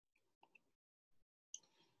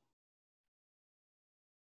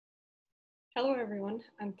Hello everyone,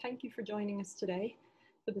 and thank you for joining us today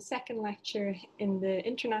for the second lecture in the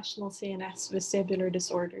International CNS Vestibular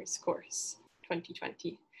Disorders course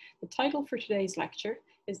 2020. The title for today's lecture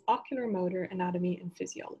is Ocular Motor Anatomy and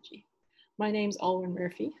Physiology. My name's Alwyn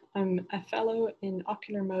Murphy. I'm a fellow in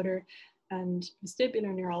ocular motor and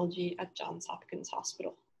vestibular neurology at Johns Hopkins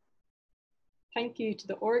Hospital. Thank you to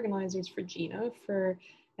the organizers for GINO for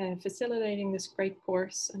facilitating this great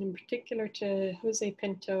course, and in particular to Jose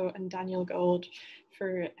Pinto and Daniel Gold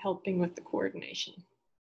for helping with the coordination.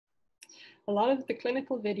 A lot of the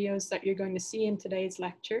clinical videos that you're going to see in today's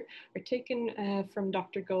lecture are taken from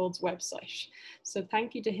Dr. Gold's website. So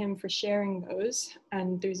thank you to him for sharing those.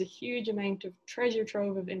 And there's a huge amount of treasure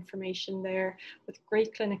trove of information there with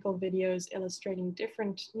great clinical videos illustrating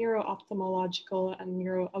different neuro-ophthalmological and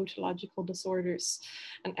neuro-otological disorders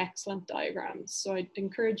and excellent diagrams. So I'd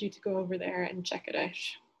encourage you to go over there and check it out.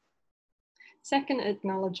 Second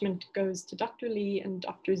acknowledgement goes to Dr. Lee and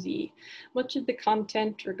Dr. Z. Much of the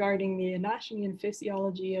content regarding the anatomy and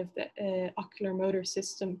physiology of the ocular motor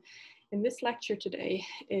system in this lecture today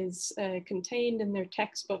is contained in their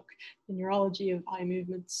textbook, The Neurology of Eye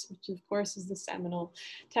Movements, which of course is the seminal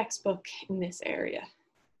textbook in this area.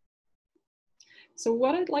 So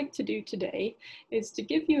what I'd like to do today is to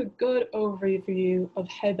give you a good overview of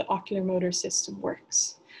how the ocular motor system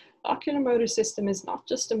works. The ocular motor system is not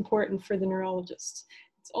just important for the neurologist,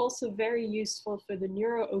 it's also very useful for the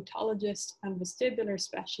neuro-otologist and vestibular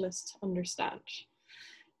specialist to understand.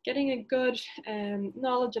 Getting a good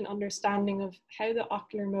knowledge and understanding of how the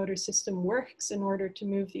ocular motor system works in order to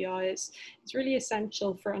move the eyes is really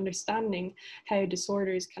essential for understanding how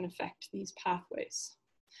disorders can affect these pathways.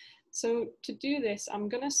 So to do this, I'm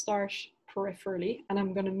going to start peripherally and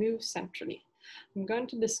I'm going to move centrally. I'm going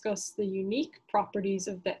to discuss the unique properties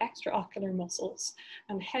of the extraocular muscles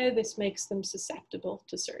and how this makes them susceptible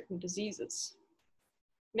to certain diseases.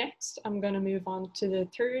 Next, I'm going to move on to the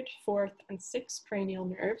third, fourth, and sixth cranial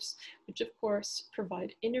nerves, which of course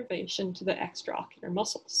provide innervation to the extraocular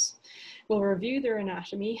muscles. We'll review their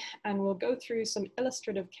anatomy and we'll go through some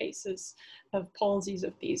illustrative cases of palsies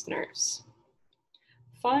of these nerves.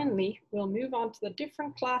 Finally, we'll move on to the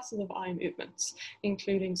different classes of eye movements,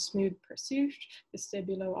 including smooth pursuit,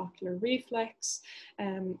 vestibulo-ocular reflex,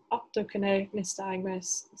 optokinetic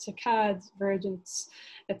nystagmus, saccades, vergence,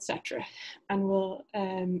 etc. And we'll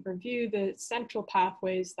review the central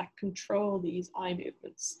pathways that control these eye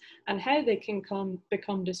movements and how they can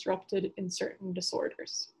become disrupted in certain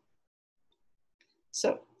disorders.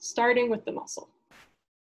 So, starting with the muscle.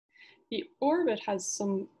 The orbit has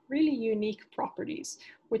some really unique properties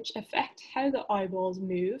which affect how the eyeballs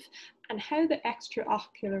move and how the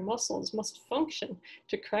extraocular muscles must function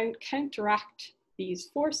to counteract these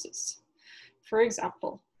forces. For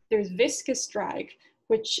example, there's viscous drag,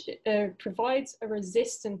 which provides a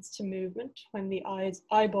resistance to movement when the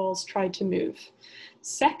eyeballs try to move.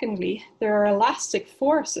 Secondly, there are elastic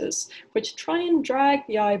forces which try and drag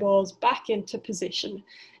the eyeballs back into position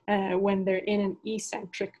when they're in an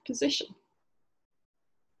eccentric position.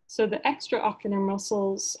 So the extraocular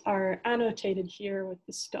muscles are annotated here with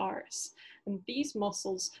the stars, and these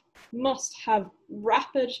muscles must have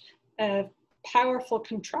rapid, powerful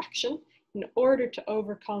contraction in order to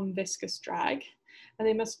overcome viscous drag, and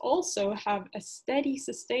they must also have a steady,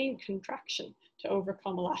 sustained contraction to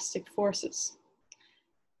overcome elastic forces.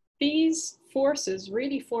 These forces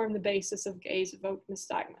really form the basis of gaze-evoked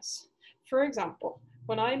nystagmus. For example,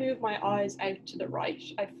 when I move my eyes out to the right,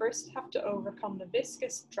 I first have to overcome the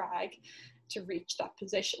viscous drag to reach that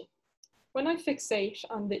position. When I fixate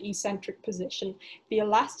on the eccentric position, the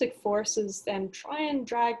elastic forces then try and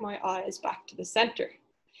drag my eyes back to the center.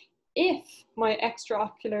 If my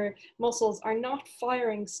extraocular muscles are not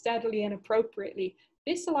firing steadily and appropriately,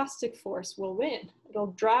 this elastic force will win.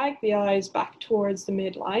 It'll drag the eyes back towards the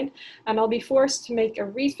midline, and I'll be forced to make a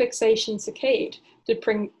refixation saccade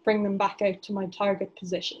to bring them back out to my target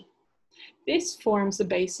position. This forms the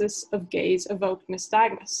basis of gaze-evoked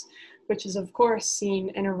nystagmus, which is of course seen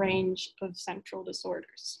in a range of central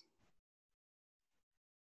disorders.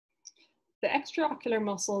 The extraocular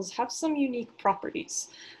muscles have some unique properties.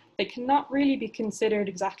 They cannot really be considered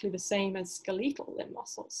exactly the same as skeletal limb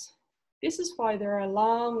muscles. This is why there are a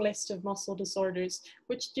long list of muscle disorders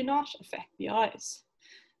which do not affect the eyes.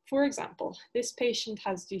 For example, this patient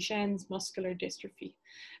has Duchenne's muscular dystrophy,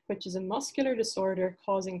 which is a muscular disorder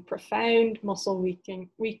causing profound muscle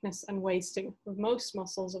weakness and wasting of most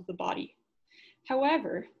muscles of the body.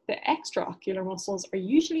 However, the extraocular muscles are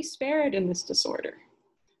usually spared in this disorder.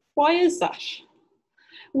 Why is that?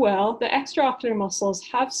 Well, the extraocular muscles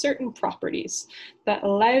have certain properties that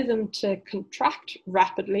allow them to contract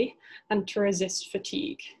rapidly and to resist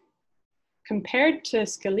fatigue. Compared to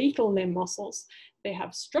skeletal limb muscles, they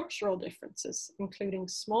have structural differences, including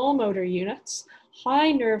small motor units,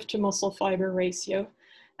 high nerve to muscle fiber ratio,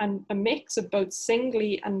 and a mix of both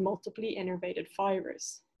singly and multiply innervated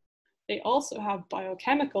fibers. They also have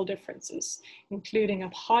biochemical differences, including a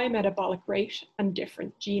high metabolic rate and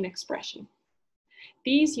different gene expression.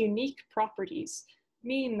 These unique properties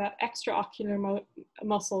mean that extraocular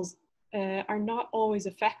muscles are not always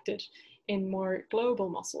affected in more global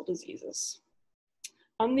muscle diseases.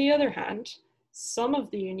 On the other hand, some of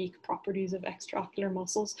the unique properties of extraocular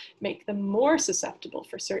muscles make them more susceptible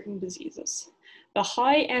for certain diseases. The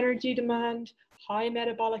high energy demand, high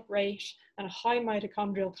metabolic rate, and high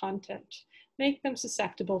mitochondrial content make them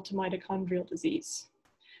susceptible to mitochondrial disease.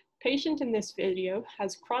 The patient in this video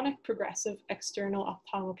has chronic progressive external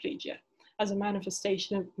ophthalmoplegia as a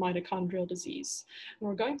manifestation of mitochondrial disease. And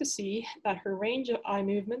we're going to see that her range of eye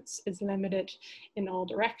movements is limited in all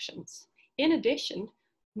directions. In addition,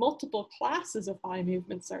 multiple classes of eye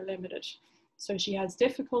movements are limited. So she has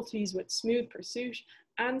difficulties with smooth pursuit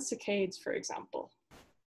and saccades, for example.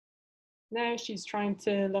 Now she's trying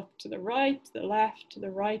to look to the right, to the left, to the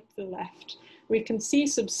right, to the left. We can see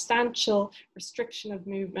substantial restriction of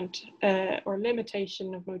movement or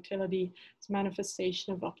limitation of motility as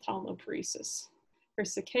manifestation of ophthalmoparesis. Her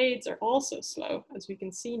saccades are also slow, as we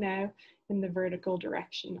can see now in the vertical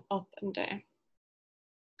direction, up and down.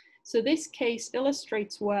 So this case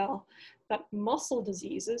illustrates well that muscle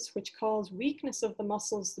diseases, which cause weakness of the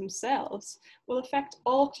muscles themselves, will affect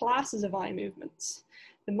all classes of eye movements.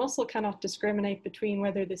 The muscle cannot discriminate between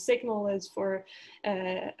whether the signal is for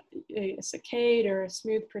a saccade or a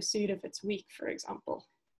smooth pursuit if it's weak, for example.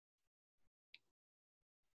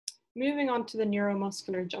 Moving on to the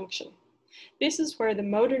neuromuscular junction. This is where the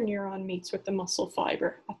motor neuron meets with the muscle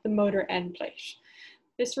fiber at the motor end plate.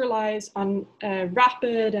 This relies on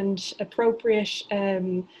rapid and appropriate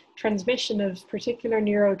transmission of particular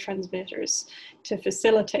neurotransmitters to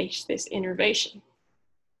facilitate this innervation.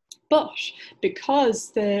 But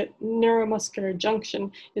because the neuromuscular junction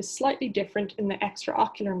is slightly different in the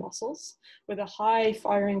extraocular muscles, with a high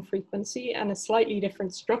firing frequency and a slightly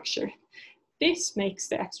different structure, this makes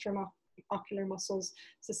the extraocular muscles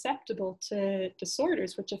susceptible to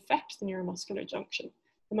disorders which affect the neuromuscular junction,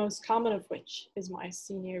 the most common of which is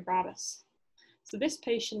myasthenia gravis. So this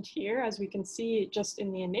patient here, as we can see just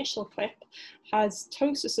in the initial clip, has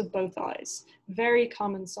ptosis of both eyes, very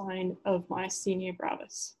common sign of myasthenia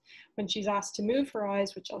gravis. When she's asked to move her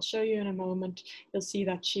eyes, which I'll show you in a moment, you'll see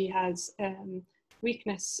that she has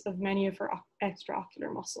weakness of many of her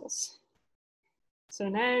extraocular muscles. So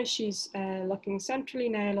now she's looking centrally,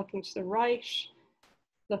 now looking to the right,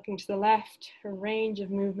 looking to the left. Her range of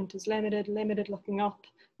movement is limited looking up,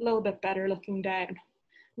 a little bit better looking down.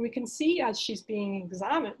 And we can see as she's being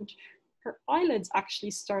examined, her eyelids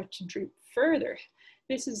actually start to droop further.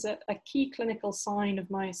 This is a key clinical sign of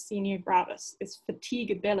myasthenia gravis, this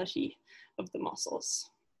fatigability of the muscles.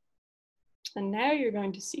 And now you're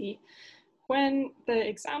going to see when the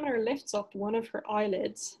examiner lifts up one of her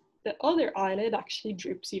eyelids, the other eyelid actually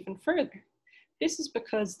droops even further. This is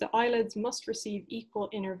because the eyelids must receive equal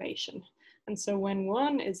innervation. And so when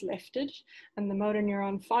one is lifted and the motor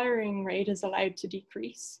neuron firing rate is allowed to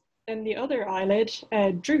decrease, then the other eyelid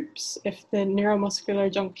droops if the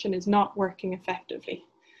neuromuscular junction is not working effectively.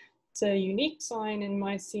 It's a unique sign in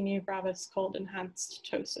myasthenia gravis called enhanced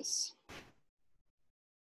ptosis.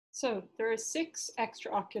 So there are 6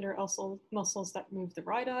 extraocular muscles that move the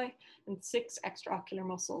right eye and 6 extraocular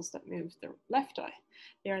muscles that move the left eye.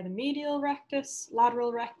 They are the medial rectus,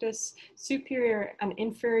 lateral rectus, superior and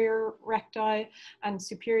inferior recti, and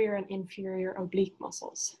superior and inferior oblique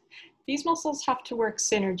muscles. These muscles have to work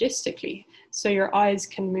synergistically, so your eyes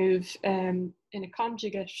can move in a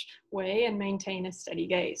conjugate way and maintain a steady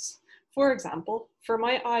gaze. For example, for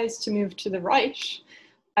my eyes to move to the right,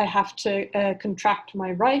 I have to contract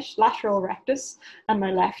my right lateral rectus and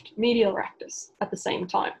my left medial rectus at the same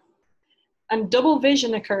time. And double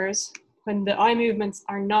vision occurs when the eye movements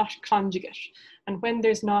are not conjugate and when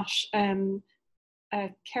there's not a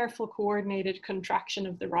careful coordinated contraction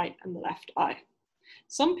of the right and the left eye.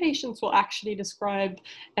 Some patients will actually describe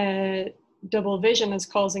double vision as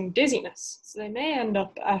causing dizziness. So they may end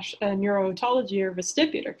up at a neuro-otology or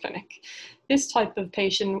vestibular clinic. This type of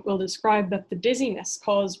patient will describe that the dizziness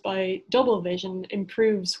caused by double vision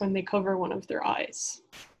improves when they cover one of their eyes.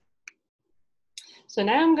 So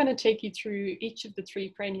now I'm going to take you through each of the 3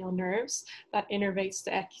 cranial nerves that innervates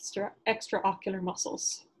the extraocular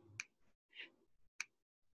muscles.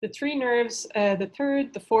 The three nerves, the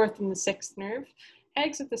third, the fourth, and the sixth nerve,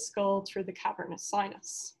 exit the skull through the cavernous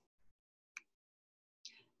sinus.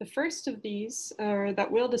 The first of these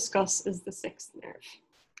that we'll discuss is the sixth nerve.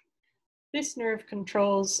 This nerve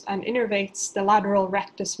controls and innervates the lateral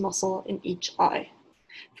rectus muscle in each eye.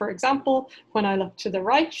 For example, when I look to the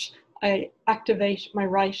right, I activate my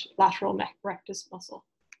right lateral rectus muscle.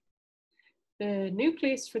 The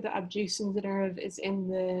nucleus for the abducens nerve is in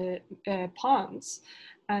the pons,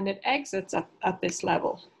 and it exits at this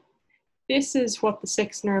level. This is what the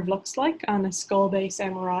sixth nerve looks like on a skull base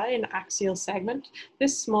MRI, an axial segment,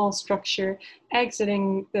 this small structure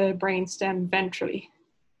exiting the brainstem ventrally.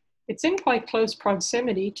 It's in quite close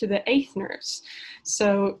proximity to the eighth nerves,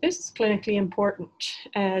 so this is clinically important.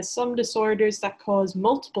 Some disorders that cause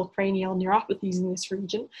multiple cranial neuropathies in this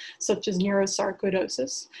region, such as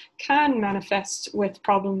neurosarcoidosis, can manifest with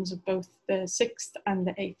problems of both the sixth and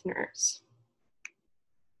the eighth nerves.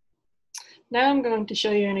 Now I'm going to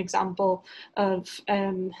show you an example of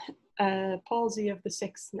palsy of the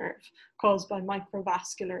sixth nerve caused by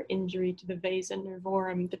microvascular injury to the vasa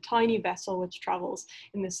nervorum, the tiny vessel which travels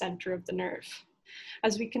in the center of the nerve.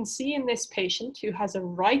 As we can see in this patient who has a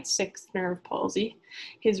right sixth nerve palsy,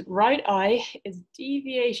 his right eye is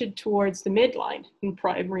deviated towards the midline in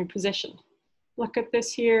primary position. Look at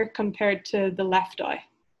this here compared to the left eye.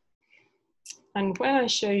 And when I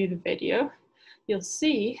show you the video, you'll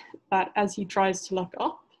see that as he tries to look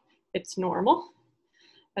up, it's normal.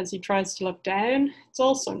 As he tries to look down, it's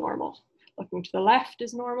also normal. Looking to the left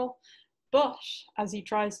is normal, but as he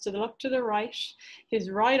tries to look to the right, his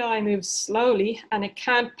right eye moves slowly and it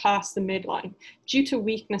can't pass the midline due to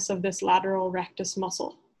weakness of this lateral rectus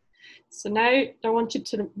muscle. So now I want you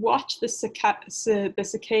to watch the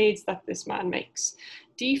saccades that this man makes.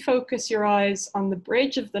 Defocus your eyes on the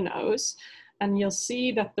bridge of the nose, and you'll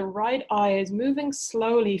see that the right eye is moving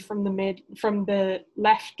slowly from the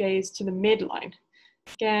left gaze to the midline.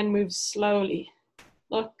 Again, moves slowly.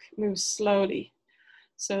 Look, moves slowly.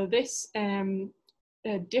 So this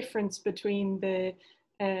difference between the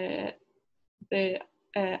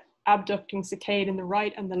abducting saccade in the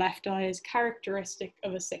right and the left eye is characteristic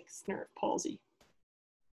of a sixth nerve palsy.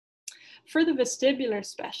 For the vestibular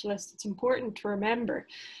specialist, it's important to remember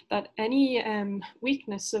that any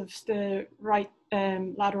weakness of the right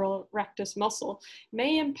lateral rectus muscle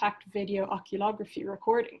may impact video oculography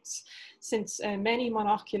recordings, since many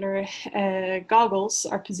monocular goggles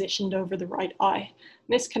are positioned over the right eye.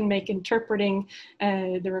 This can make interpreting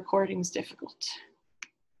the recordings difficult.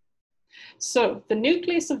 So the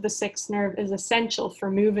nucleus of the sixth nerve is essential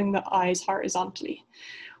for moving the eyes horizontally.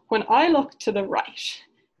 When I look to the right,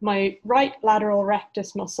 my right lateral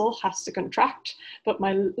rectus muscle has to contract, but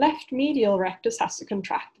my left medial rectus has to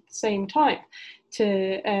contract at the same time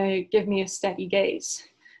to give me a steady gaze.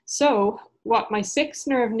 So what my sixth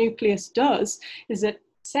nerve nucleus does is it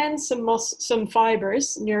sends some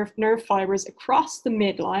fibers, nerve fibers, across the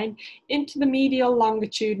midline into the medial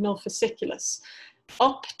longitudinal fasciculus,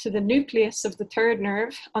 up to the nucleus of the third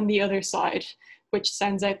nerve on the other side, which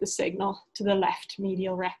sends out the signal to the left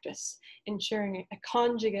medial rectus, ensuring a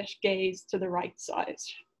conjugate gaze to the right side.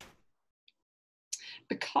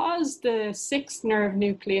 Because the sixth nerve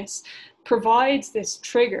nucleus provides this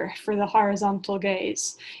trigger for the horizontal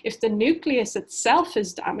gaze, if the nucleus itself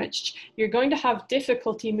is damaged, you're going to have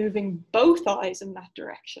difficulty moving both eyes in that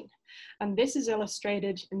direction. And this is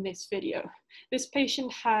illustrated in this video. This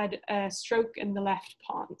patient had a stroke in the left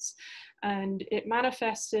pons, and it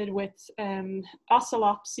manifested with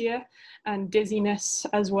oscillopsia and dizziness,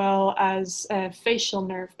 as well as facial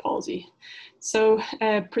nerve palsy. So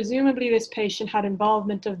presumably this patient had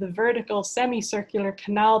involvement of the vertical semicircular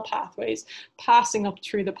canal pathways passing up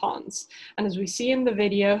through the pons. And as we see in the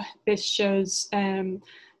video, this shows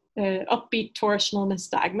upbeat torsional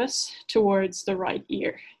nystagmus towards the right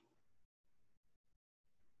ear.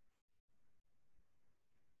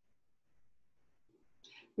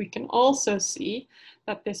 We can also see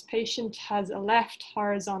that this patient has a left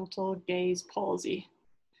horizontal gaze palsy.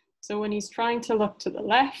 So when he's trying to look to the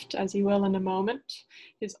left, as he will in a moment,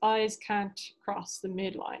 his eyes can't cross the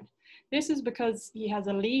midline. This is because he has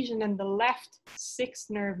a lesion in the left sixth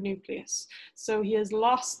nerve nucleus. So he has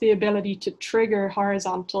lost the ability to trigger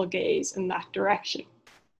horizontal gaze in that direction.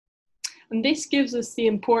 And this gives us the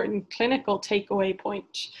important clinical takeaway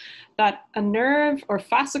point that a nerve or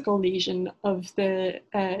fascicle lesion of the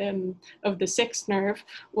sixth nerve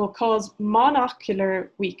will cause monocular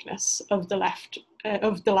weakness of the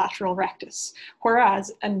lateral rectus,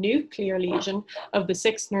 whereas a nuclear lesion of the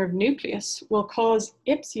sixth nerve nucleus will cause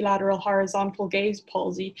ipsilateral horizontal gaze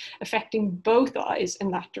palsy, affecting both eyes in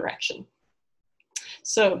that direction.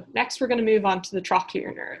 So next we're going to move on to the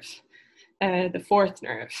trochlear nerve, the fourth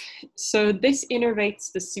nerve. So this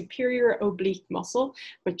innervates the superior oblique muscle,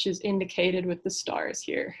 which is indicated with the stars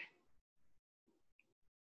here.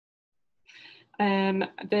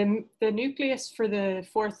 The nucleus for the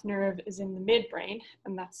fourth nerve is in the midbrain,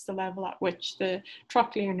 and that's the level at which the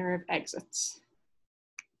trochlear nerve exits.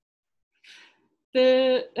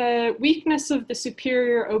 The weakness of the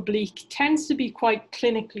superior oblique tends to be quite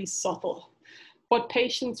clinically subtle. What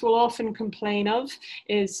patients will often complain of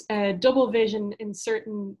is double vision in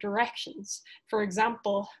certain directions. For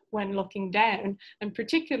example, when looking down, and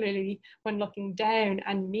particularly when looking down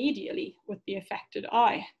and medially with the affected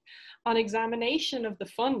eye. On examination of the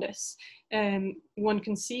fundus, one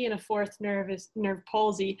can see in a fourth nerve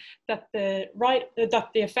palsy that the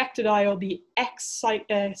affected eye will be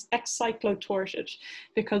excyclotorted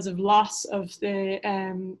because of loss of the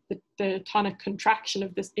tonic contraction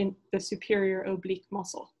of this in the superior oblique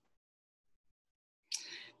muscle.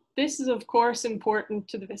 This is, of course, important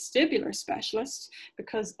to the vestibular specialist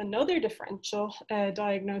because another differential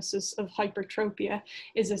diagnosis of hypertropia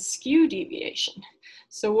is a skew deviation.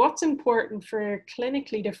 So what's important for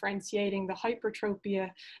clinically differentiating the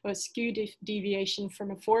hypertropia of a skew deviation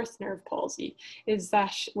from a fourth nerve palsy is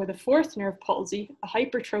that with a fourth nerve palsy, a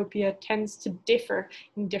hypertropia tends to differ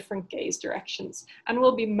in different gaze directions and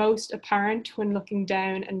will be most apparent when looking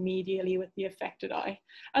down and medially with the affected eye,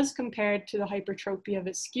 as compared to the hypertropia of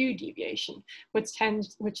a skew deviation, which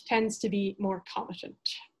tends to be more comitant.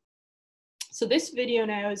 So this video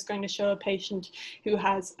now is going to show a patient who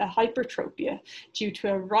has a hypertropia due to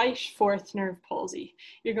a right fourth nerve palsy.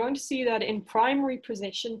 You're going to see that in primary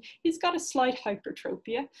position, he's got a slight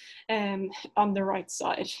hypertropia on the right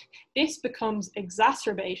side. This becomes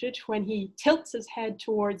exacerbated when he tilts his head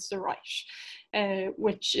towards the right,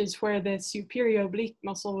 which is where the superior oblique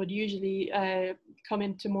muscle would usually come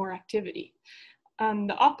into more activity. On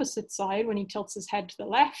the opposite side, when he tilts his head to the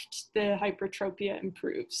left, the hypertropia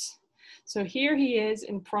improves. So here he is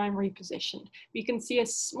in primary position. We can see a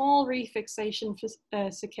small refixation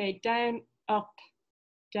saccade down, up,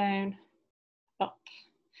 down, up.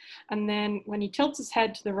 And then when he tilts his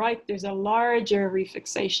head to the right, there's a larger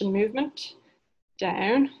refixation movement.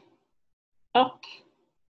 Down, up,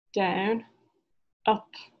 down, up,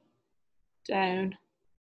 down,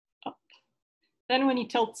 up. Then when he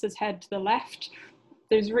tilts his head to the left,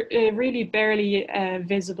 there's really barely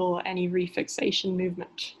visible any refixation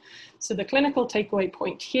movement. So the clinical takeaway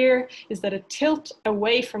point here is that a tilt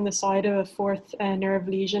away from the side of a fourth nerve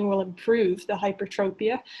lesion will improve the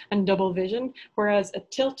hypertropia and double vision, whereas a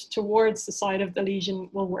tilt towards the side of the lesion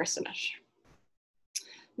will worsen it.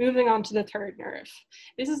 Moving on to the third nerve.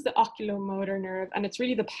 This is the oculomotor nerve, and it's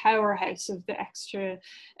really the powerhouse of the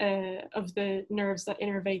nerves that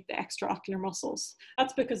innervate the extraocular muscles.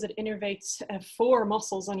 That's because it innervates 4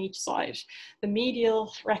 muscles on each side: the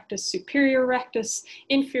medial rectus, superior rectus,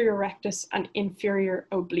 inferior rectus, and inferior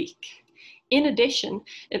oblique. In addition,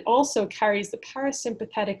 it also carries the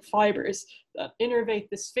parasympathetic fibers that innervate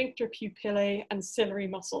the sphincter pupillae and ciliary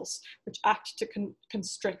muscles, which act to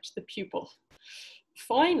constrict the pupil.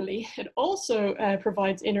 Finally, it also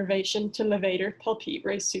provides innervation to levator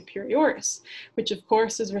palpebrae superioris, which of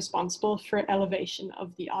course is responsible for elevation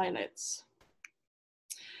of the eyelids.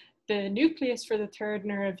 The nucleus for the third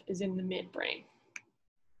nerve is in the midbrain.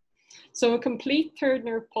 So a complete third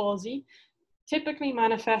nerve palsy typically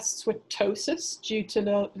manifests with ptosis due to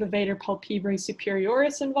the levator palpebrae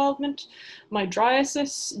superioris involvement,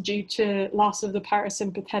 mydriasis due to loss of the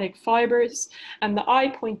parasympathetic fibers, and the eye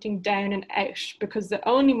pointing down and out because the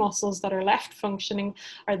only muscles that are left functioning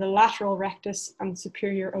are the lateral rectus and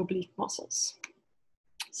superior oblique muscles.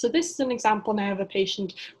 So this is an example now of a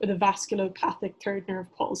patient with a vasculopathic third nerve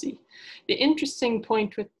palsy. The interesting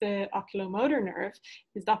point with the oculomotor nerve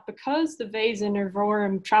is that because the vasa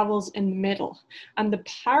nervorum travels in the middle and the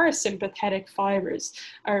parasympathetic fibers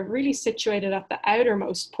are really situated at the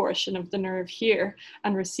outermost portion of the nerve here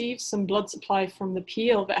and receive some blood supply from the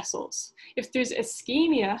pial vessels, if there's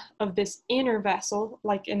ischemia of this inner vessel,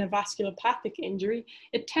 like in a vasculopathic injury,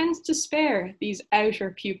 it tends to spare these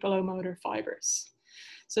outer pupilomotor fibers.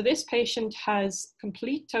 So this patient has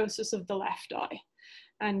complete ptosis of the left eye,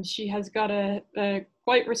 and she has got a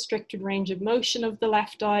quite restricted range of motion of the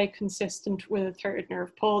left eye consistent with a third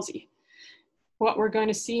nerve palsy. What we're going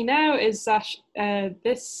to see now is that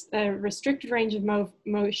this restricted range of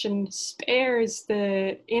motion spares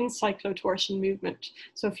the encyclotorsion movement.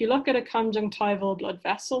 So if you look at a conjunctival blood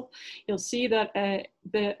vessel, you'll see that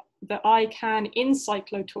the eye can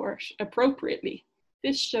encyclotort appropriately.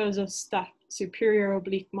 This shows us that superior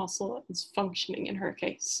oblique muscle is functioning in her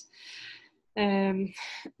case.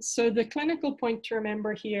 So the clinical point to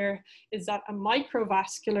remember here is that a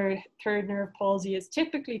microvascular third nerve palsy is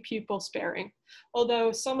typically pupil sparing,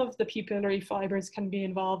 although some of the pupillary fibers can be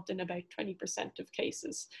involved in about 20% of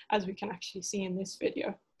cases, as we can actually see in this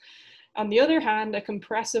video. On the other hand, a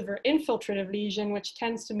compressive or infiltrative lesion, which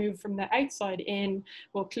tends to move from the outside in,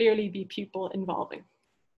 will clearly be pupil involving.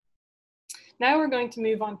 Now we're going to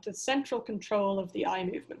move on to central control of the eye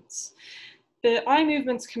movements. The eye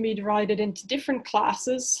movements can be divided into different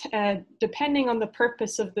classes depending on the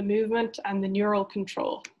purpose of the movement and the neural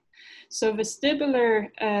control. So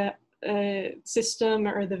vestibular system,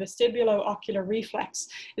 or the vestibulo-ocular reflex,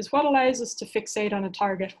 is what allows us to fixate on a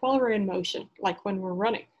target while we're in motion, like when we're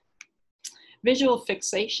running. Visual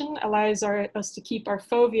fixation allows us to keep our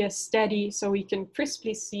fovea steady so we can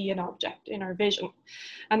crisply see an object in our vision.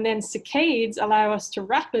 And then saccades allow us to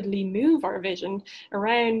rapidly move our vision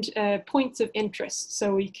around points of interest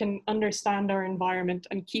so we can understand our environment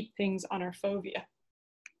and keep things on our fovea.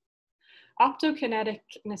 Optokinetic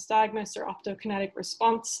nystagmus, or optokinetic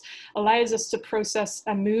response, allows us to process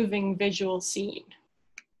a moving visual scene,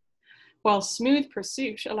 while smooth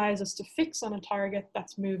pursuit allows us to fix on a target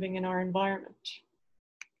that's moving in our environment.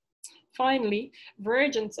 Finally,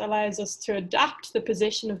 vergence allows us to adapt the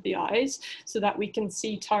position of the eyes so that we can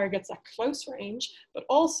see targets at close range, but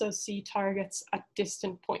also see targets at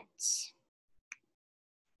distant points.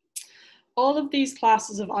 All of these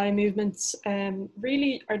classes of eye movements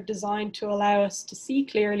really are designed to allow us to see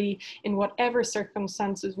clearly in whatever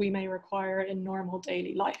circumstances we may require in normal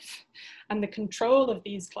daily life. And the control of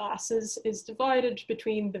these classes is divided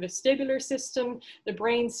between the vestibular system, the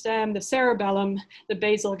brainstem, the cerebellum, the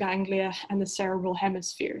basal ganglia, and the cerebral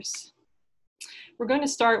hemispheres. We're going to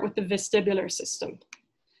start with the vestibular system.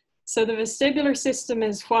 So the vestibular system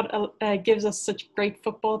is what gives us such great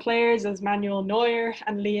football players as Manuel Neuer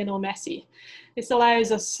and Lionel Messi. This allows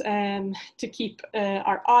us to keep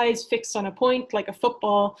our eyes fixed on a point like a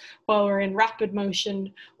football while we're in rapid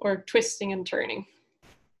motion or twisting and turning.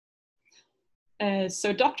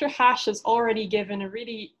 So Dr. Hash has already given a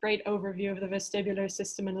really great overview of the vestibular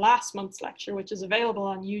system in last month's lecture, which is available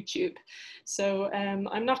on YouTube. So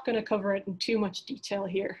I'm not going to cover it in too much detail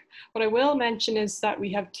here. What I will mention is that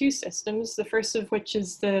we have two systems, the first of which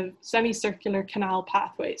is the semicircular canal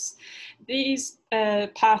pathways. These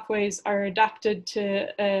pathways are adapted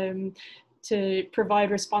to provide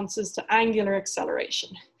responses to angular acceleration.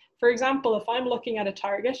 For example, if I'm looking at a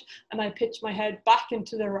target and I pitch my head back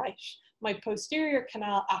into the right, my posterior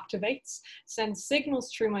canal activates, sends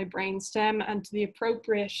signals through my brainstem and to the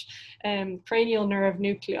appropriate cranial nerve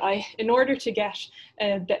nuclei in order to get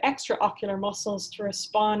the extraocular muscles to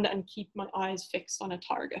respond and keep my eyes fixed on a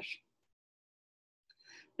target.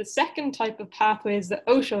 The second type of pathway is the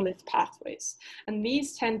otolith pathways, and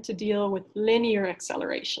these tend to deal with linear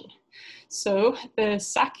acceleration. So the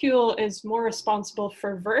saccule is more responsible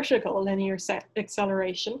for vertical linear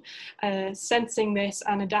acceleration, sensing this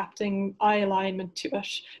and adapting eye alignment to it.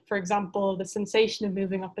 For example, the sensation of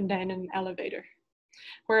moving up and down in an elevator.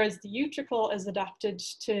 Whereas the utricle is adapted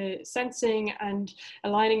to sensing and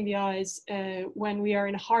aligning the eyes when we are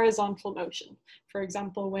in horizontal motion. For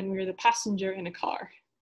example, when we're the passenger in a car.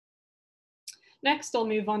 Next, I'll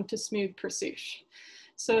move on to smooth pursuit.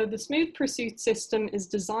 So the smooth pursuit system is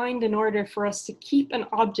designed in order for us to keep an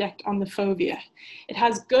object on the fovea. It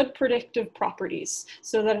has good predictive properties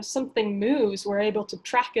so that if something moves, we're able to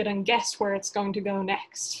track it and guess where it's going to go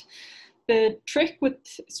next. The trick with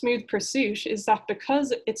smooth pursuit is that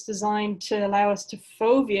because it's designed to allow us to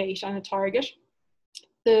foveate on a target,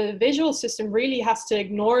 the visual system really has to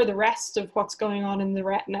ignore the rest of what's going on in the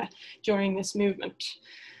retina during this movement.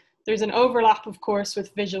 There's an overlap, of course,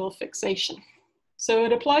 with visual fixation. So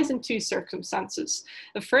it applies in two circumstances.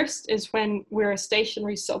 The first is when we're a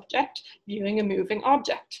stationary subject viewing a moving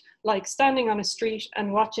object, like standing on a street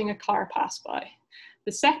and watching a car pass by.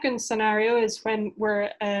 The second scenario is when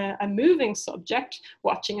we're a moving subject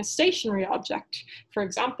watching a stationary object. For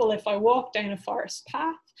example, if I walk down a forest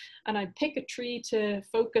path and I pick a tree to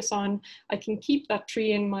focus on, I can keep that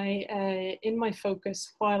tree in my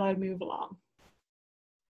focus while I move along.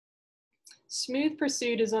 Smooth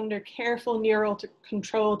pursuit is under careful neural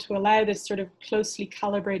control to allow this sort of closely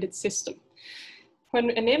calibrated system. When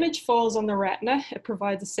an image falls on the retina, it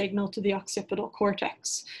provides a signal to the occipital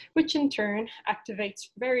cortex, which in turn activates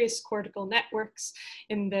various cortical networks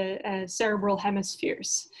in the cerebral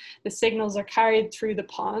hemispheres. The signals are carried through the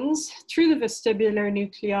pons, through the vestibular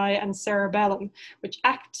nuclei and cerebellum, which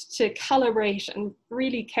act to calibrate and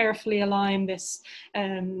really carefully align this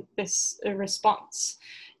response.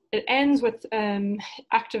 It ends with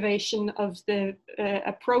activation of the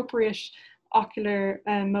appropriate ocular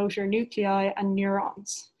motor nuclei and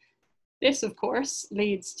neurons. This, of course,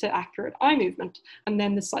 leads to accurate eye movement, and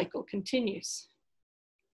then the cycle continues.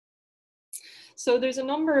 So there's a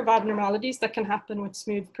number of abnormalities that can happen with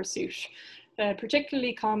smooth pursuit.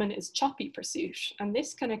 Particularly common is choppy pursuit, and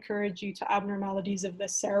this can occur due to abnormalities of the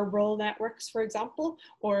cerebral networks, for example,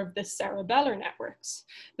 or of the cerebellar networks.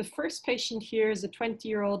 The first patient here is a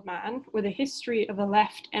 20-year-old man with a history of a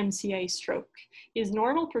left MCA stroke. He has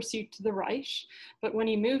normal pursuit to the right, but when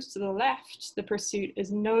he moves to the left, the pursuit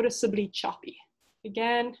is noticeably choppy.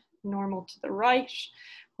 Again, normal to the right.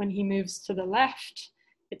 When he moves to the left,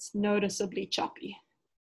 it's noticeably choppy.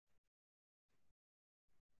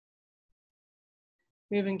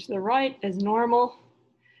 Moving to the right is normal.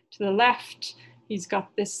 To the left, he's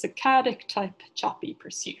got this saccadic type choppy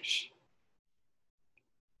pursuit.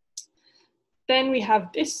 Then we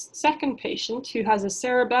have this second patient who has a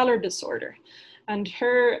cerebellar disorder, and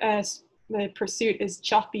her pursuit is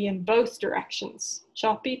choppy in both directions.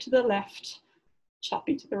 Choppy to the left,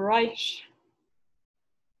 choppy to the right,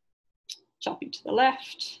 choppy to the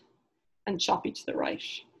left, and choppy to the right,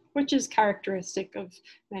 which is characteristic of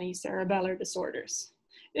many cerebellar disorders.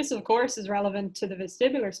 This, of course, is relevant to the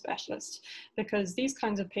vestibular specialist because these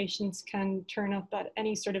kinds of patients can turn up at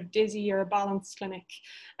any sort of dizzy or balance clinic,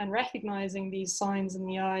 and recognizing these signs in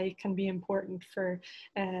the eye can be important for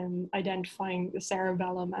identifying the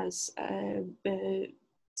cerebellum as the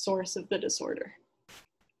source of the disorder.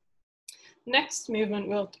 Next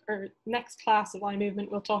class of eye movement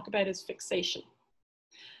we'll talk about is fixation.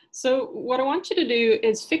 So what I want you to do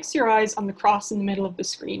is fix your eyes on the cross in the middle of the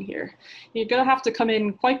screen here. You're going to have to come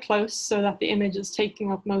in quite close so that the image is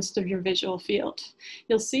taking up most of your visual field.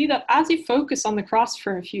 You'll see that as you focus on the cross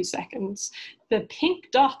for a few seconds, the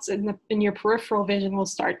pink dots in your peripheral vision will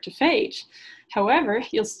start to fade. However,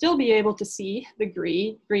 you'll still be able to see the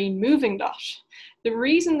green moving dot. The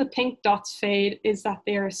reason the pink dots fade is that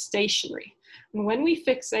they are stationary. And when we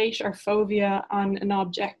fixate our fovea on an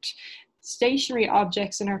object, stationary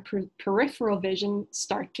objects in our peripheral vision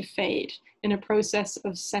start to fade in a process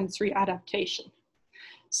of sensory adaptation.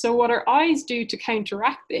 So what our eyes do to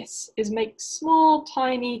counteract this is make small,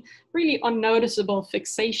 tiny, really unnoticeable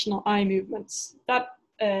fixational eye movements that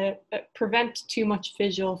prevent too much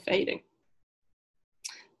visual fading.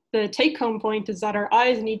 The take-home point is that our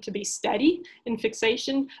eyes need to be steady in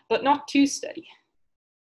fixation, but not too steady.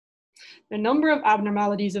 A number of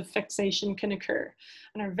abnormalities of fixation can occur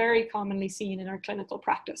and are very commonly seen in our clinical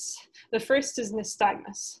practice. The first is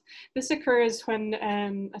nystagmus. This occurs when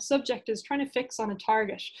a subject is trying to fix on a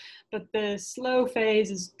target, but the slow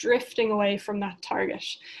phase is drifting away from that target.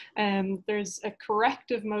 There's a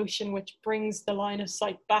corrective motion which brings the line of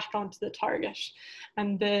sight back onto the target.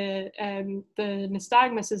 And the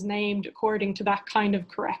nystagmus is named according to that kind of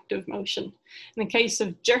corrective motion. In the case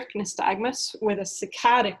of jerk nystagmus with a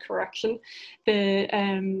saccadic correction,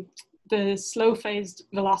 the slow phased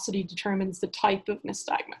velocity determines the type of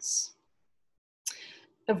nystagmus.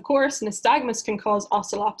 Of course, nystagmus can cause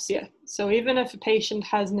oscillopsia. So even if a patient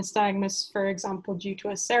has nystagmus, for example, due to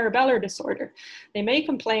a cerebellar disorder, they may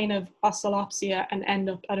complain of oscillopsia and end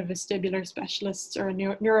up at a vestibular specialist or a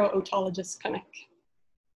neuro-otologist clinic.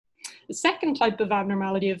 The second type of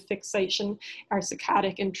abnormality of fixation are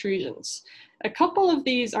saccadic intrusions. A couple of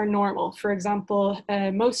these are normal. For example,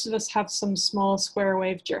 most of us have some small square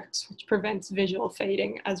wave jerks, which prevents visual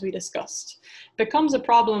fading, as we discussed. It becomes a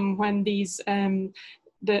problem when these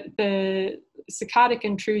the saccadic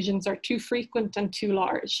intrusions are too frequent and too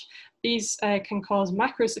large. These can cause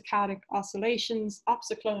macrosaccadic oscillations,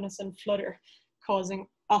 opsoclonus, and flutter, causing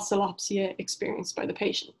oscillopsia experienced by the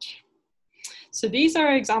patient. So these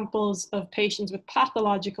are examples of patients with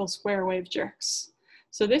pathological square wave jerks.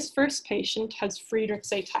 So this first patient has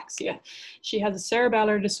Friedreich's ataxia. She has a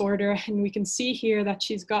cerebellar disorder, and we can see here that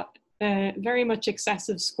she's got very much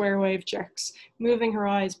excessive square wave jerks, moving her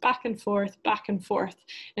eyes back and forth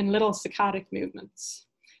in little saccadic movements.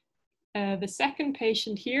 The second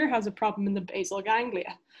patient here has a problem in the basal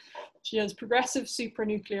ganglia. She has progressive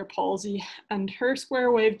supranuclear palsy, and her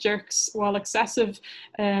square wave jerks, while excessive,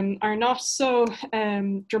 are not so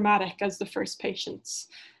dramatic as the first patient's.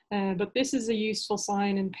 But this is a useful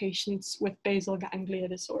sign in patients with basal ganglia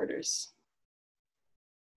disorders.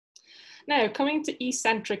 Now, coming to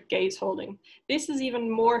eccentric gaze holding. This is even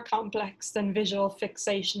more complex than visual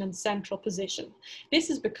fixation and central position.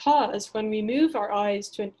 This is because when we move our eyes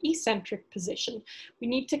to an eccentric position, we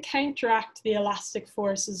need to counteract the elastic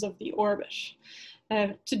forces of the orbit.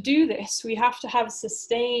 To do this, we have to have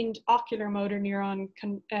sustained ocular motor neuron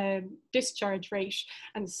discharge rate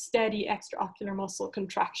and steady extraocular muscle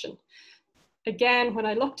contraction. Again, when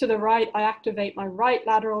I look to the right, I activate my right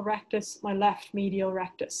lateral rectus, my left medial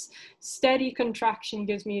rectus. Steady contraction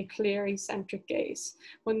gives me a clear eccentric gaze.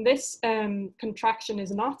 When this contraction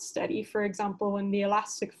is not steady, for example, when the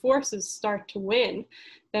elastic forces start to win,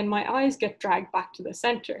 then my eyes get dragged back to the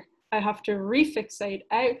center. I have to refixate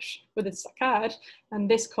out with a saccade, and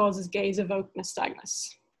this causes gaze-evoked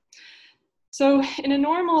nystagmus. So in a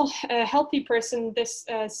normal, healthy person, this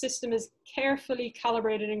system is carefully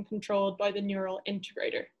calibrated and controlled by the neural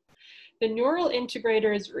integrator. The neural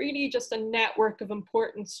integrator is really just a network of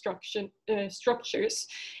important structures,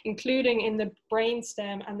 including in the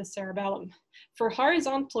brainstem and the cerebellum. For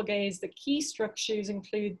horizontal gaze, the key structures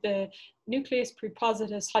include the nucleus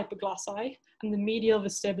prepositus hypoglossi and the medial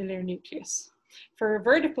vestibular nucleus. For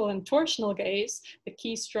vertical and torsional gaze, the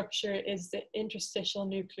key structure is the interstitial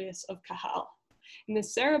nucleus of Cajal. In the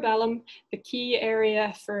cerebellum, the key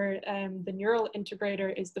area for the neural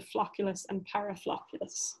integrator is the flocculus and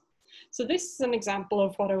paraflocculus. So this is an example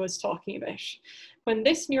of what I was talking about. When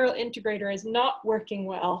this neural integrator is not working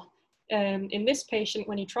well, in this patient,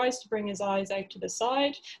 when he tries to bring his eyes out to the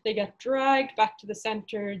side, they get dragged back to the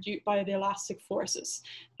center by the elastic forces.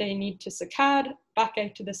 They need to saccade back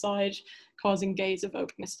out to the side, causing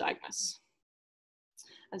gaze-evoked nystagmus.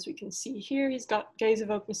 As we can see here, he's got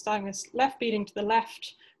gaze-evoked nystagmus, left beating to the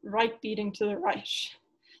left, right beating to the right.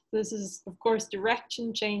 This is, of course,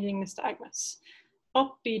 direction changing nystagmus.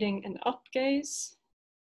 Up beating and up gaze.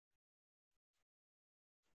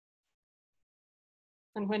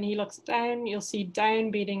 And when he looks down, you'll see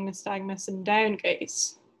down beating nystagmus and down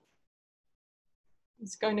gaze.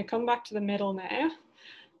 He's going to come back to the middle now.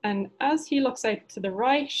 And as he looks out to the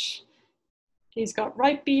right, he's got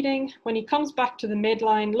right beating. When he comes back to the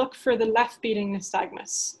midline, look for the left beating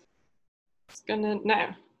nystagmus. It's gonna,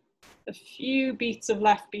 now, a few beats of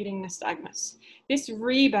left beating nystagmus. This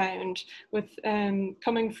rebound with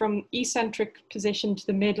coming from eccentric position to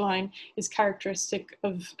the midline is characteristic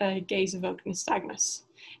of gaze-evoked nystagmus.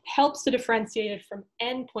 It helps to differentiate it from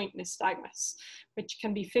endpoint nystagmus, which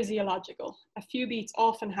can be physiological. A few beats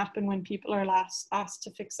often happen when people are asked to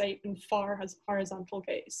fixate in far horizontal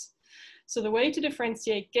gaze. So the way to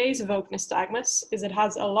differentiate gaze-evoked nystagmus is it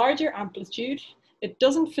has a larger amplitude, it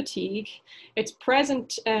doesn't fatigue, it's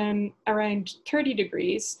present around 30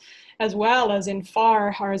 degrees, as well as in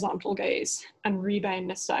far horizontal gaze, and rebound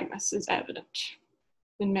nystagmus is evident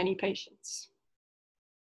in many patients.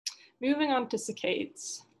 Moving on to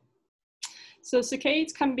saccades. So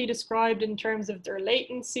saccades can be described in terms of their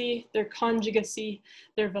latency, their conjugacy,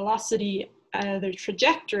 their velocity, their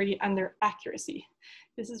trajectory, and their accuracy.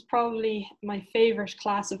 This is probably my favorite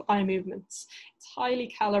class of eye movements. It's highly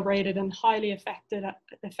calibrated and highly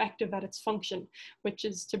effective at its function, which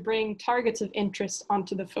is to bring targets of interest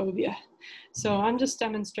onto the fovea. So I'm just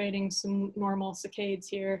demonstrating some normal saccades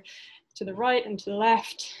here to the right and to the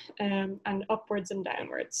left, and upwards and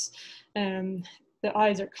downwards. The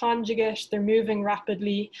eyes are conjugate, they're moving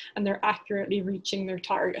rapidly, and they're accurately reaching their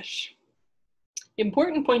target. The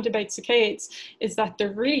important point about saccades is that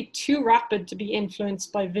they're really too rapid to be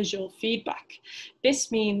influenced by visual feedback.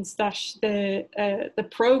 This means that the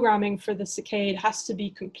programming for the saccade has to be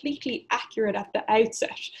completely accurate at the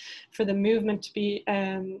outset for the movement to be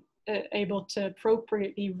able to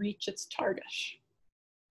appropriately reach its target.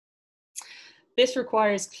 This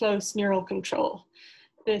requires close neural control.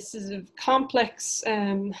 This is a complex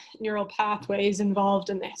neural pathways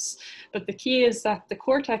involved in this, but the key is that the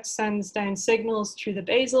cortex sends down signals through the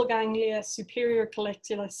basal ganglia, superior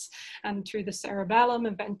colliculus, and through the cerebellum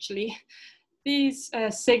eventually. These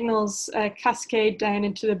signals cascade down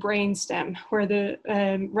into the brainstem, where the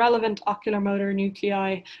relevant oculomotor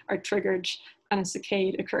nuclei are triggered and a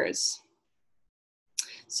saccade occurs.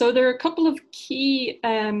 So there are a couple of key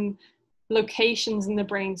locations in the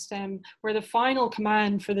brainstem where the final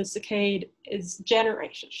command for the saccade is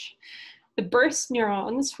generated. The burst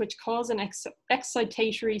neurons, which cause an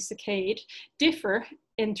excitatory saccade, differ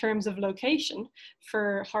in terms of location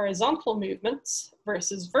for horizontal movements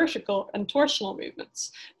versus vertical and torsional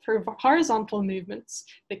movements. For horizontal movements,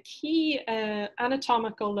 the key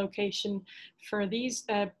anatomical location for these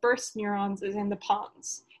burst neurons is in the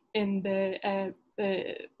pons, in the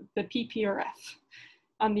PPRF.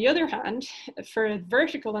 On the other hand, for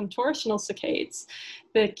vertical and torsional saccades,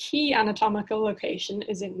 the key anatomical location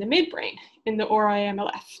is in the midbrain, in the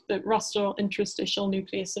ORI-MLF, the rostral interstitial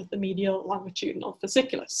nucleus of the medial longitudinal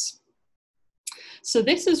fasciculus. So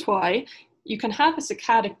this is why you can have a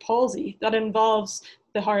saccadic palsy that involves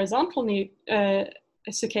the horizontal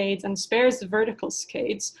saccades and spares the vertical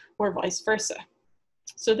saccades, or vice versa.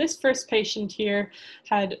 So this first patient here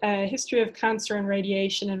had a history of cancer and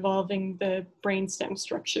radiation involving the brainstem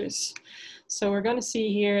structures. So we're going to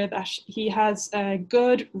see here that he has a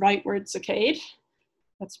good rightward saccade.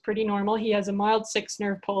 That's pretty normal. He has a mild 6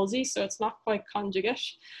 nerve palsy, so it's not quite conjugate.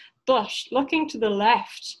 But looking to the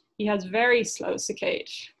left, he has very slow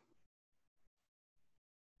saccade.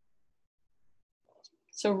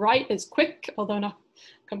 So right is quick, although not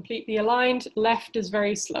completely aligned. Left is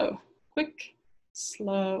very slow. Quick,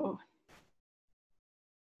 slow.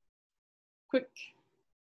 Quick,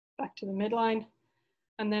 back to the midline.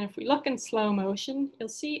 And then if we look in slow motion, you'll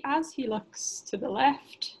see as he looks to the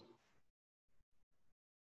left,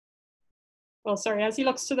 as he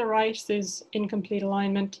looks to the right, there's incomplete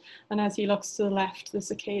alignment. And as he looks to the left, the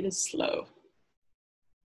saccade is slow.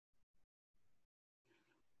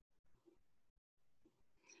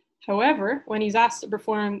 However, when he's asked to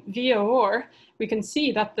perform VOR, we can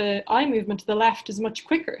see that the eye movement to the left is much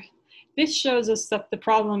quicker. This shows us that the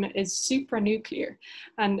problem is supranuclear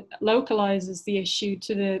and localizes the issue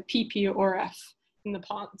to the PPRF in the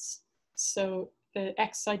pons. So the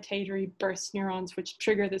excitatory burst neurons which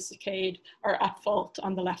trigger the saccade are at fault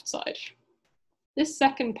on the left side. This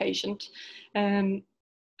second patient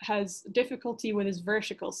has difficulty with his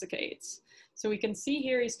vertical saccades. So we can see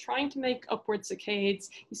here he's trying to make upward saccades.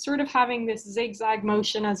 He's sort of having this zigzag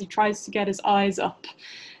motion as he tries to get his eyes up.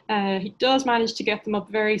 He does manage to get them up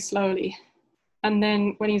very slowly. And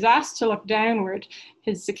then when he's asked to look downward,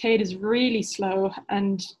 his saccade is really slow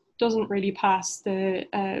and doesn't really pass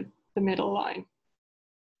the middle line.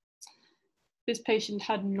 This patient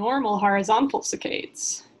had normal horizontal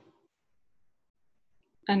saccades.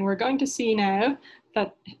 And we're going to see now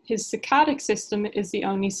that his saccadic system is the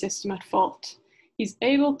only system at fault. He's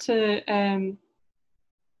able to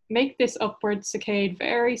make this upward saccade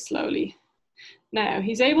very slowly. Now,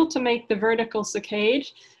 he's able to make the vertical saccade,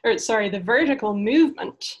 the vertical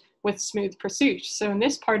movement with smooth pursuit. So in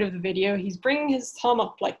this part of the video, he's bringing his thumb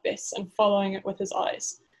up like this and following it with his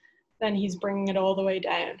eyes. Then he's bringing it all the way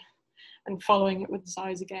down and following it with his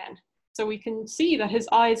eyes again. So we can see that his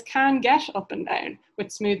eyes can get up and down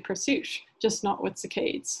with smooth pursuit, just not with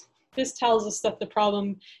saccades. This tells us that the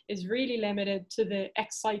problem is really limited to the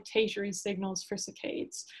excitatory signals for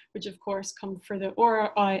saccades, which of course come for the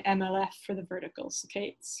ORI MLF for the vertical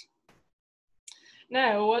saccades.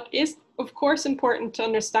 Now, what is of course important to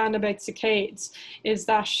understand about saccades is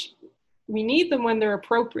that we need them when they're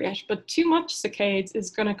appropriate, but too much saccades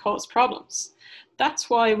is going to cause problems. That's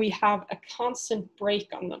why we have a constant brake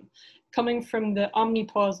on them, coming from the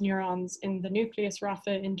omnipause neurons in the nucleus raphe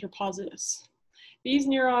interpositus. These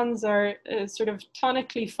neurons are sort of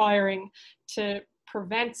tonically firing to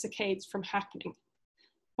prevent saccades from happening.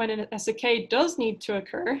 When a saccade does need to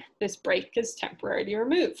occur, this brake is temporarily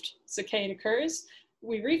removed. Saccade occurs,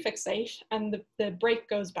 we refixate, and the brake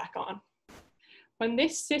goes back on. When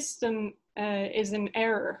this system is in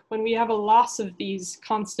error, when we have a loss of these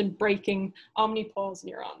constant braking omnipause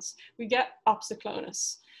neurons, we get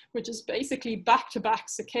opsoclonus, which is basically back-to-back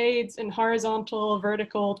saccades in horizontal,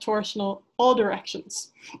 vertical, torsional, all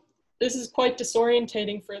directions. This is quite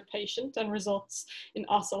disorientating for a patient and results in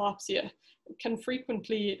oscillopsia. It can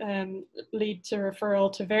frequently lead to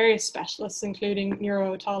referral to various specialists, including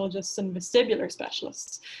neuro-otologists and vestibular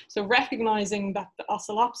specialists. So recognizing that the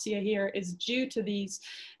oscillopsia here is due to these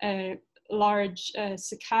large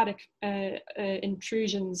saccadic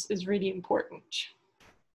intrusions is really important.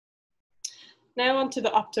 Now onto the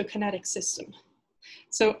optokinetic system.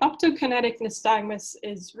 So optokinetic nystagmus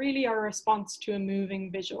is really our response to a moving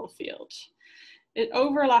visual field. It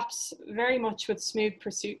overlaps very much with smooth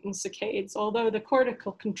pursuit and saccades, although the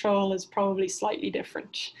cortical control is probably slightly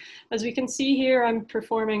different. As we can see here, I'm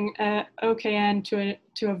performing OKN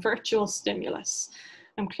to a virtual stimulus.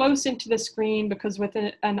 I'm close into the screen because with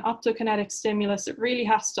an optokinetic stimulus, it really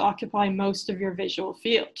has to occupy most of your visual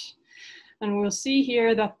field. And we'll see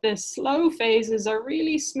here that the slow phases are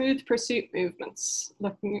really smooth pursuit movements.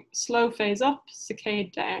 Looking slow phase up,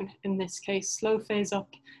 saccade down. In this case, slow phase up,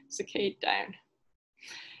 saccade down.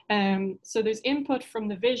 So there's input from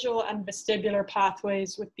the visual and vestibular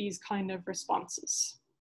pathways with these kind of responses.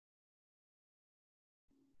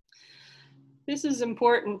 This is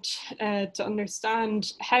important to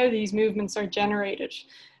understand how these movements are generated,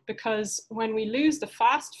 because when we lose the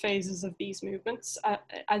fast phases of these movements,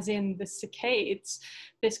 as in the saccades,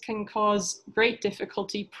 this can cause great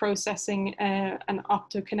difficulty processing an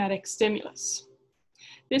optokinetic stimulus.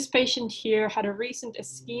 This patient here had a recent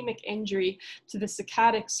ischemic injury to the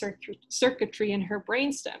saccadic circuitry in her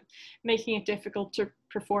brainstem, making it difficult to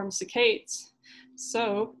perform saccades.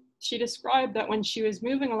 So she described that when she was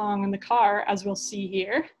moving along in the car, as we'll see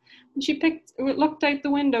here, when she looked out the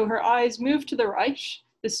window, her eyes moved to the right.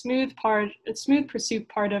 The smooth pursuit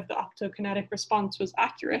part of the optokinetic response was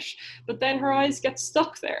accurate, but then her eyes get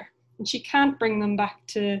stuck there and she can't bring them back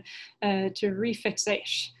to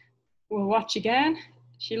refixate. We'll watch again.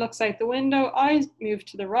 She looks out the window, eyes move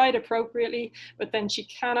to the right appropriately, but then she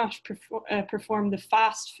cannot perform the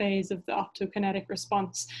fast phase of the optokinetic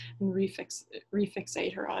response and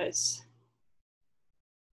refixate her eyes.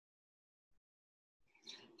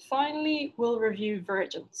 Finally, we'll review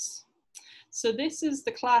vergence. So this is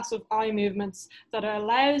the class of eye movements that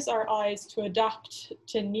allows our eyes to adapt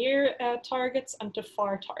to near targets and to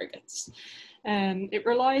far targets. It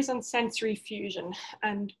relies on sensory fusion,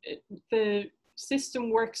 and the system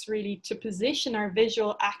works really to position our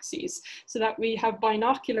visual axes so that we have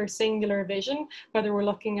binocular singular vision, whether we're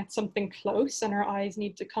looking at something close and our eyes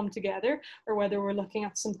need to come together, or whether we're looking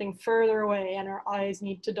at something further away and our eyes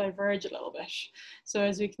need to diverge a little bit. So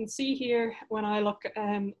as we can see here, when I look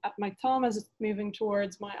at my thumb as it's moving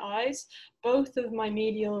towards my eyes, both of my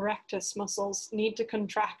medial rectus muscles need to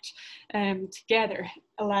contract together,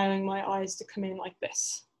 allowing my eyes to come in like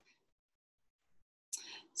this.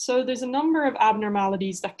 So there's a number of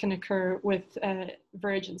abnormalities that can occur with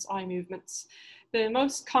vergence eye movements. The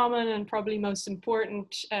most common and probably most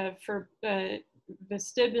important for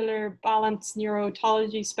vestibular balance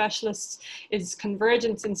neurotology specialists is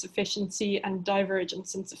convergence insufficiency and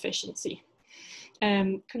divergence insufficiency.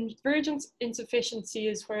 Convergence insufficiency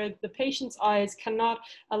is where the patient's eyes cannot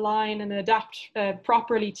align and adapt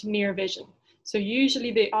properly to near vision. So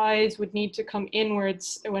usually the eyes would need to come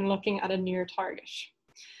inwards when looking at a near target.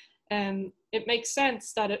 It makes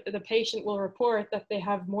sense that the patient will report that they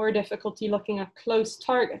have more difficulty looking at close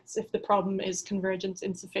targets if the problem is convergence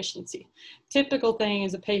insufficiency. Typical thing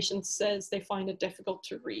is a patient says they find it difficult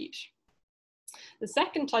to read. The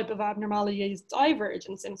second type of abnormality is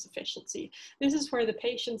divergence insufficiency. This is where the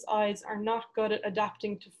patient's eyes are not good at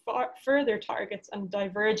adapting to further targets and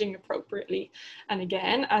diverging appropriately. And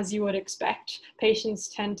again, as you would expect, patients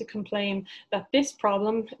tend to complain that this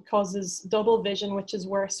problem causes double vision, which is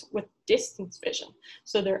worse with distance vision.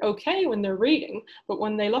 So they're okay when they're reading, but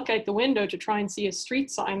when they look out the window to try and see a street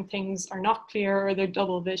sign, things are not clear or they're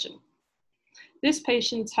double vision. This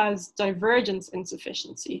patient has divergence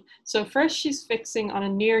insufficiency. So first she's fixing on a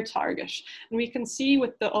near target, and we can see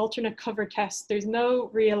with the alternate cover test, there's no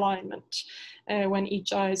realignment when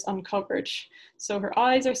each eye is uncovered. So her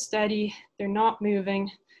eyes are steady, they're not moving.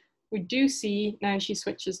 We do see now she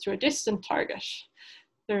switches to a distant target.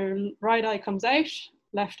 The right eye comes out,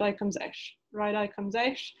 left eye comes out, right eye comes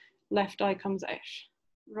out, left eye comes out,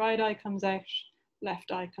 right eye comes out,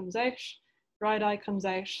 left eye comes out, right eye comes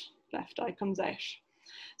out, left eye comes out.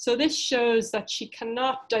 So this shows that she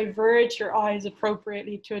cannot diverge her eyes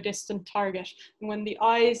appropriately to a distant target. And when the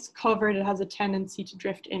eye is covered, it has a tendency to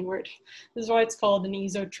drift inward. This is why it's called an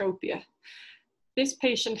esotropia. This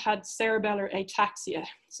patient had cerebellar ataxia.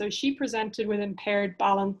 So she presented with impaired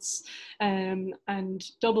balance and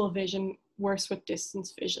double vision, worse with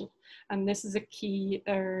distance vision. And this is a key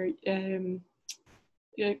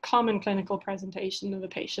common clinical presentation of a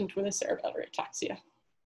patient with a cerebellar ataxia.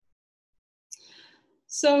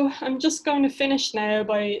 So I'm just going to finish now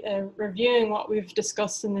by reviewing what we've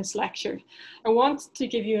discussed in this lecture. I want to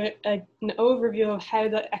give you an overview of how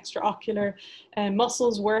the extraocular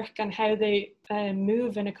muscles work and how they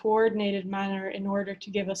move in a coordinated manner in order to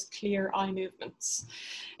give us clear eye movements.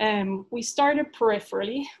 We started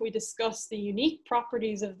peripherally. We discussed the unique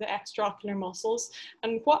properties of the extraocular muscles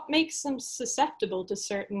and what makes them susceptible to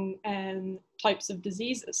certain types of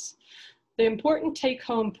diseases. The important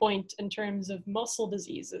take-home point in terms of muscle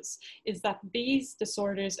diseases is that these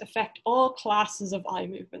disorders affect all classes of eye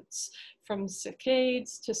movements, from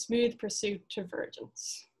saccades to smooth pursuit to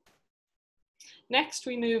vergence. Next,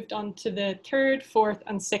 we moved on to the third, fourth,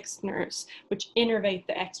 and sixth nerves, which innervate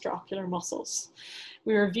the extraocular muscles.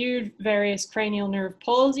 We reviewed various cranial nerve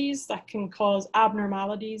palsies that can cause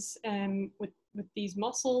abnormalities with these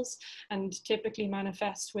muscles and typically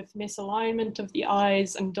manifest with misalignment of the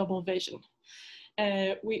eyes and double vision.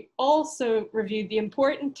 We also reviewed the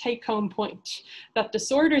important take-home point that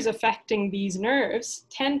disorders affecting these nerves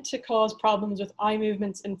tend to cause problems with eye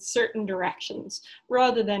movements in certain directions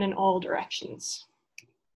rather than in all directions.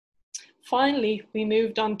 Finally, we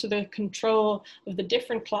moved on to the control of the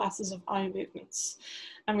different classes of eye movements.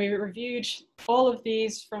 And we reviewed all of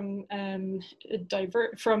these from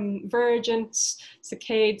vergence,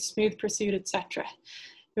 saccade, smooth pursuit, etc.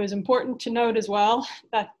 was important to note as well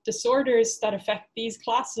that disorders that affect these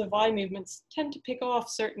classes of eye movements tend to pick off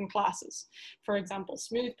certain classes, for example,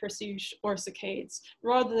 smooth pursuit or saccades,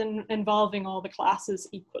 rather than involving all the classes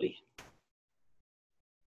equally.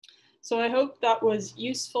 So I hope that was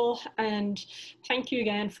useful, and thank you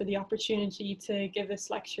again for the opportunity to give this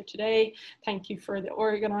lecture today. Thank you for the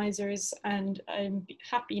organizers, and I'm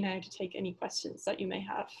happy now to take any questions that you may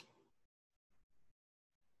have.